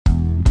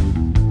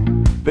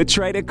The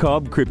Trader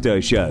Cobb Crypto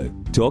Show,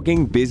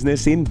 talking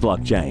business in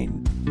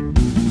blockchain.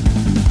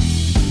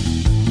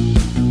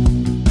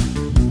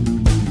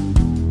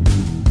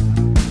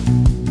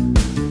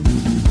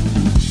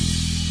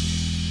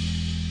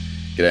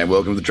 G'day and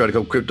welcome to the Trader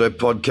Cobb Crypto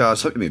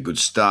Podcast. Hope you're having a good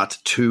start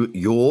to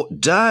your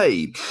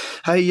day.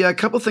 Hey, a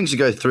couple of things to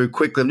go through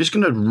quickly. I'm just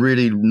going to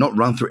really not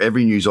run through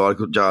every news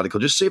article,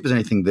 just see if there's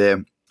anything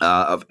there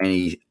of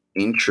any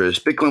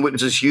interest. Bitcoin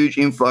witnesses huge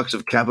influx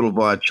of capital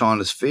via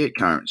China's fiat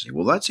currency.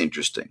 Well, that's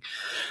interesting.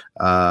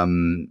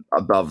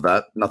 Above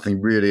that,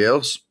 nothing really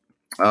else.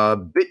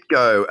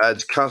 BitGo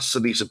adds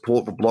custody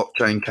support for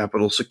blockchain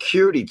capital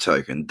security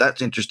token.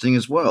 That's interesting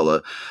as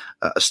well.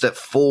 A step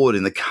forward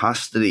in the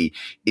custody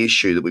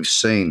issue that we've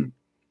seen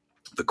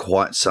for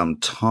quite some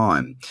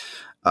time.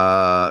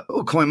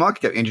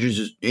 CoinMarketCap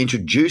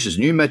introduces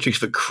new metrics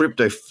for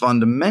crypto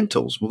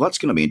fundamentals. Well, that's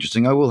going to be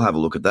interesting. I will have a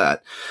look at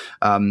that.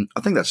 I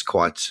think that's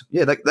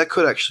that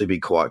could actually be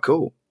quite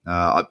cool.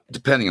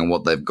 Depending on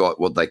what they've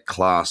got, what they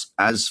class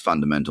as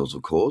fundamentals,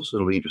 of course.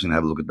 It'll be interesting to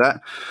have a look at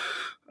that.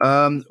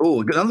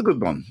 Another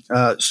good one.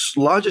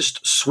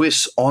 Largest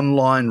Swiss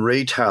online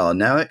retailer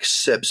now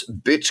accepts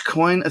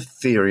Bitcoin,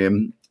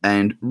 Ethereum,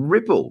 and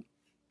Ripple.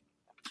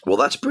 Well,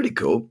 that's pretty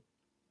cool.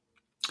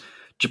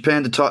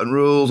 Japan to tighten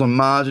rules on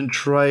margin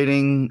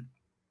trading,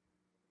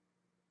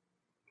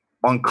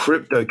 on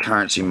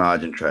cryptocurrency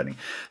margin trading.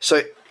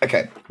 So,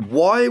 okay,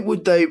 why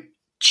would they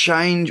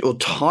change or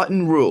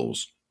tighten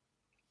rules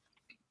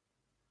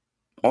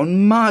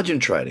on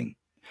margin trading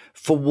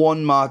for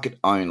one market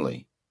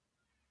only?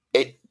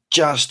 It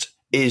just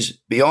is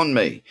beyond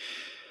me.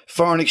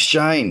 Foreign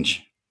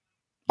exchange.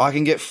 I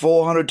can get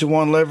 400 to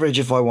 1 leverage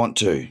if I want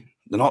to.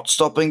 They're not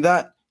stopping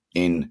that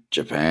in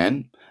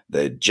Japan.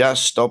 They're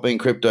just stopping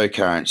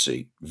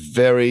cryptocurrency.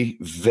 Very,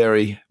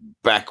 very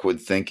backward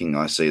thinking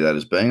I see that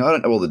as being. I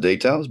don't know all the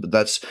details, but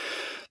that's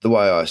the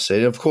way I see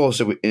it. Of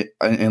course,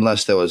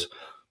 unless there was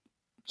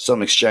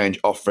some exchange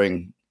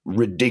offering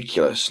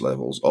ridiculous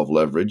levels of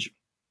leverage.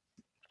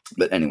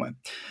 But anyway,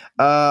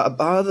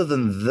 other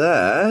than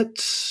that,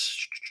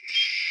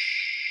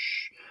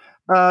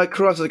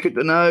 cross of the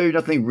crypto, no,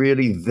 nothing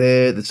really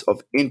there that's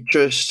of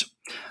interest.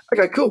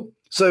 Okay, cool.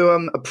 So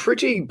a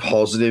pretty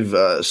positive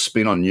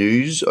spin on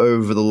news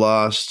over the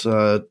last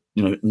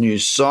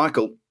news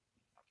cycle.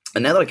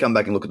 And now that I come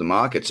back and look at the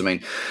markets,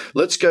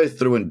 let's go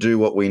through and do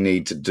what we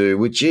need to do,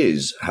 which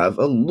is have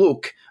a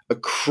look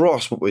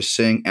across what we're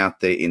seeing out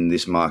there in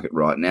this market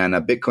right now.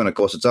 Now, Bitcoin, of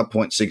course, it's up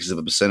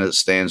 0.6% as it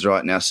stands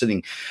right now,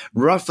 sitting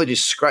roughly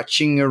just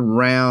scratching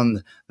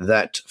around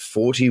that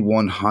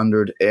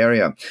 4,100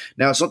 area.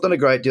 Now, it's not done a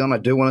great deal, and I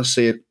do want to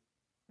see it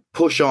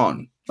push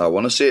on. I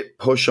want to see it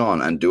push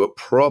on and do it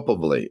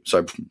properly.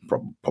 So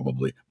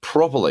properly.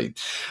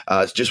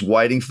 It's just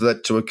waiting for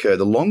that to occur.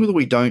 The longer that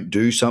we don't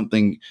do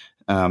something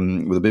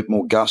with a bit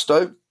more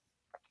gusto,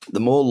 the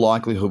more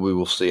likelihood we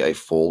will see a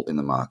fall in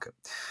the market.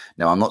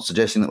 Now, I'm not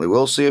suggesting that we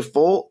will see a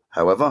fall.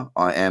 However,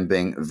 I am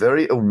being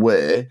very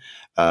aware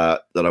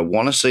that I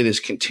want to see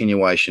this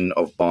continuation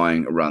of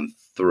buying run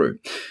through.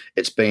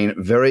 It's been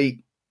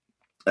very,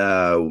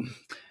 how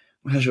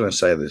should I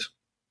say this?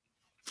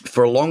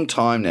 For a long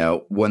time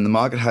now, when the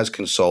market has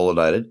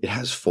consolidated, it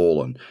has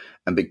fallen.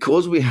 And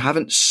because we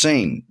haven't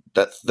seen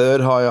that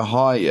third higher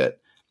high yet,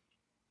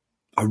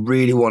 I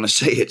really want to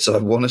see it. So I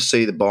want to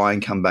see the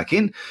buying come back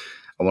in.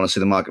 I want to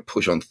see the market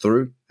push on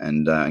through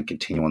and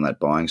continue on that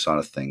buying side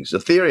of things.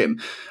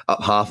 Ethereum up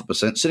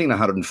 0.5%, sitting at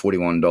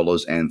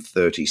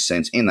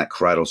 $141.30 in that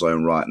cradle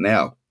zone right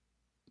now.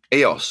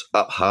 EOS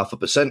up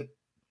 0.5%.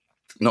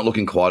 Not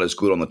looking quite as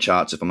good on the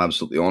charts, if I'm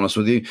absolutely honest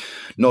with you.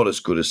 Not as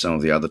good as some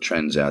of the other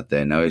trends out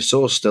there. Now, we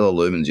saw Stellar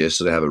Lumens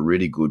yesterday have a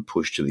really good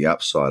push to the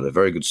upside, a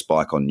very good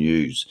spike on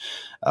news.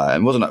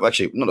 And wasn't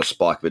actually not a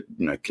spike, but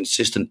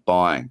consistent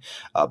buying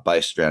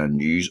based around a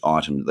news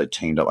item that they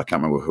teamed up. I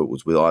can't remember who it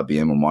was with,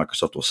 IBM or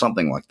Microsoft or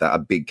something like that, a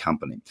big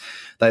company.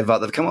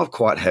 They've come off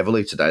quite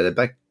heavily today.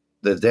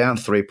 They're down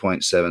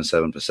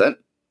 3.77%.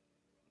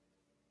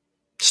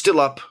 Still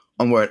up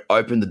on where it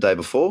opened the day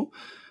before,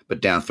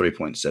 but down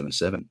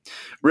 3.77.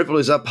 Ripple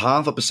is up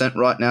 0.5%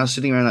 right now,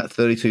 sitting around that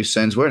 32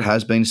 cents, where it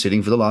has been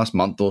sitting for the last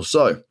month or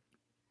so.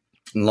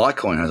 And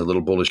Litecoin has a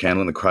little bullish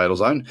candle in the cradle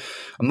zone.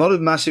 I'm not a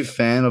massive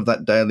fan of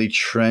that daily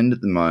trend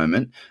at the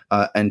moment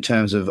in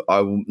terms of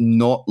I'm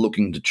not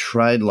looking to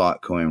trade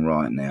Litecoin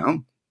right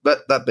now.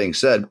 But that being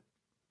said,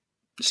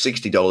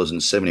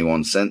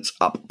 $60.71,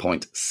 up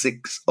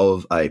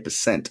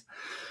 0.6%.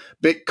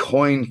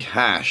 Bitcoin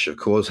Cash, of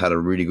course, had a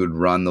really good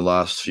run the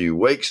last few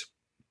weeks.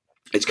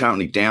 It's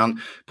currently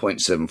down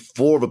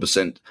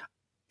 0.74%,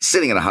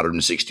 sitting at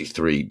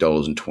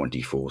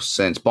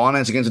 $163.24.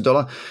 Binance against the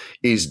dollar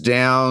is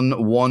down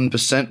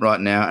 1% right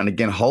now, and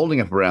again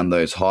holding up around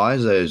those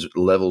highs, those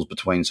levels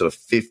between sort of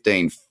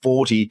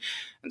 $15.40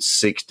 and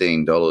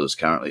 $16,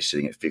 currently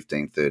sitting at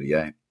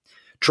 $15.38.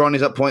 Tron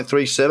is up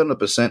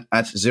 0.37%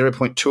 at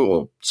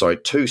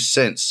 2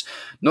 cents.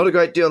 Not a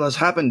great deal has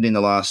happened in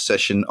the last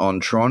session on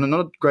Tron, and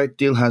not a great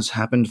deal has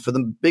happened for the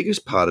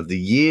biggest part of the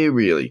year,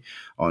 really,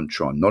 on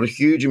Tron. Not a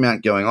huge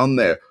amount going on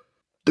there.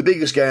 The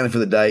biggest gainer for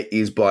the day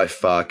is by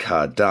far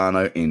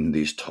Cardano in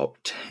this top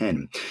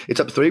 10. It's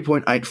up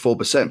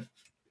 3.84%.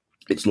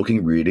 It's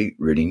looking really,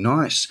 really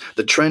nice.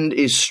 The trend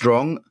is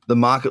strong. The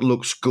market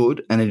looks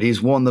good, and it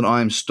is one that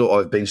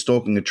I've been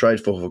stalking a trade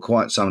for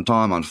quite some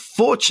time.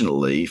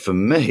 Unfortunately for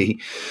me,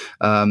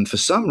 for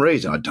some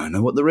reason, I don't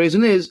know what the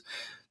reason is,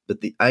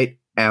 but the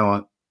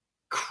 8-hour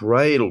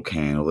cradle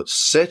candle that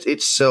set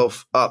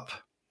itself up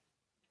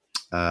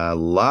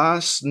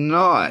last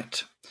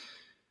night,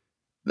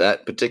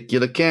 that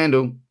particular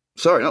candle,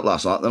 sorry, not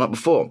last night, the night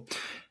before,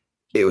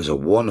 it was a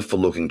wonderful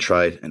looking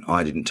trade, and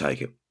I didn't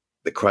take it.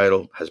 The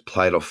cradle has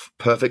played off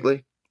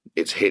perfectly.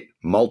 It's hit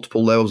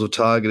multiple levels of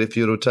target if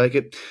you were to take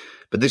it.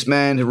 But this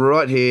man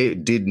right here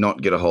did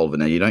not get a hold of it.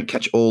 Now, you don't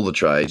catch all the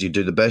trades. You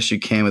do the best you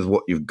can with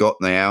what you've got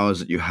in the hours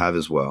that you have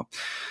as well.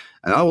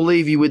 And I will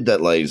leave you with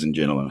that, ladies and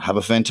gentlemen. Have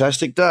a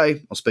fantastic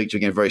day. I'll speak to you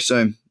again very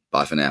soon.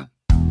 Bye for now.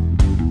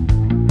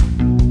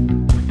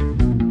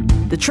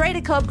 The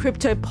Trader Cobb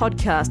Crypto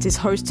Podcast is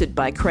hosted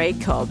by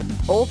Craig Cobb.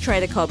 All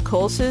Trader Cobb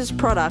courses,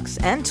 products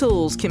and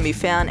tools can be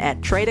found at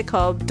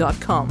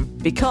tradercobb.com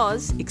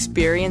because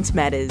experience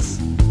matters.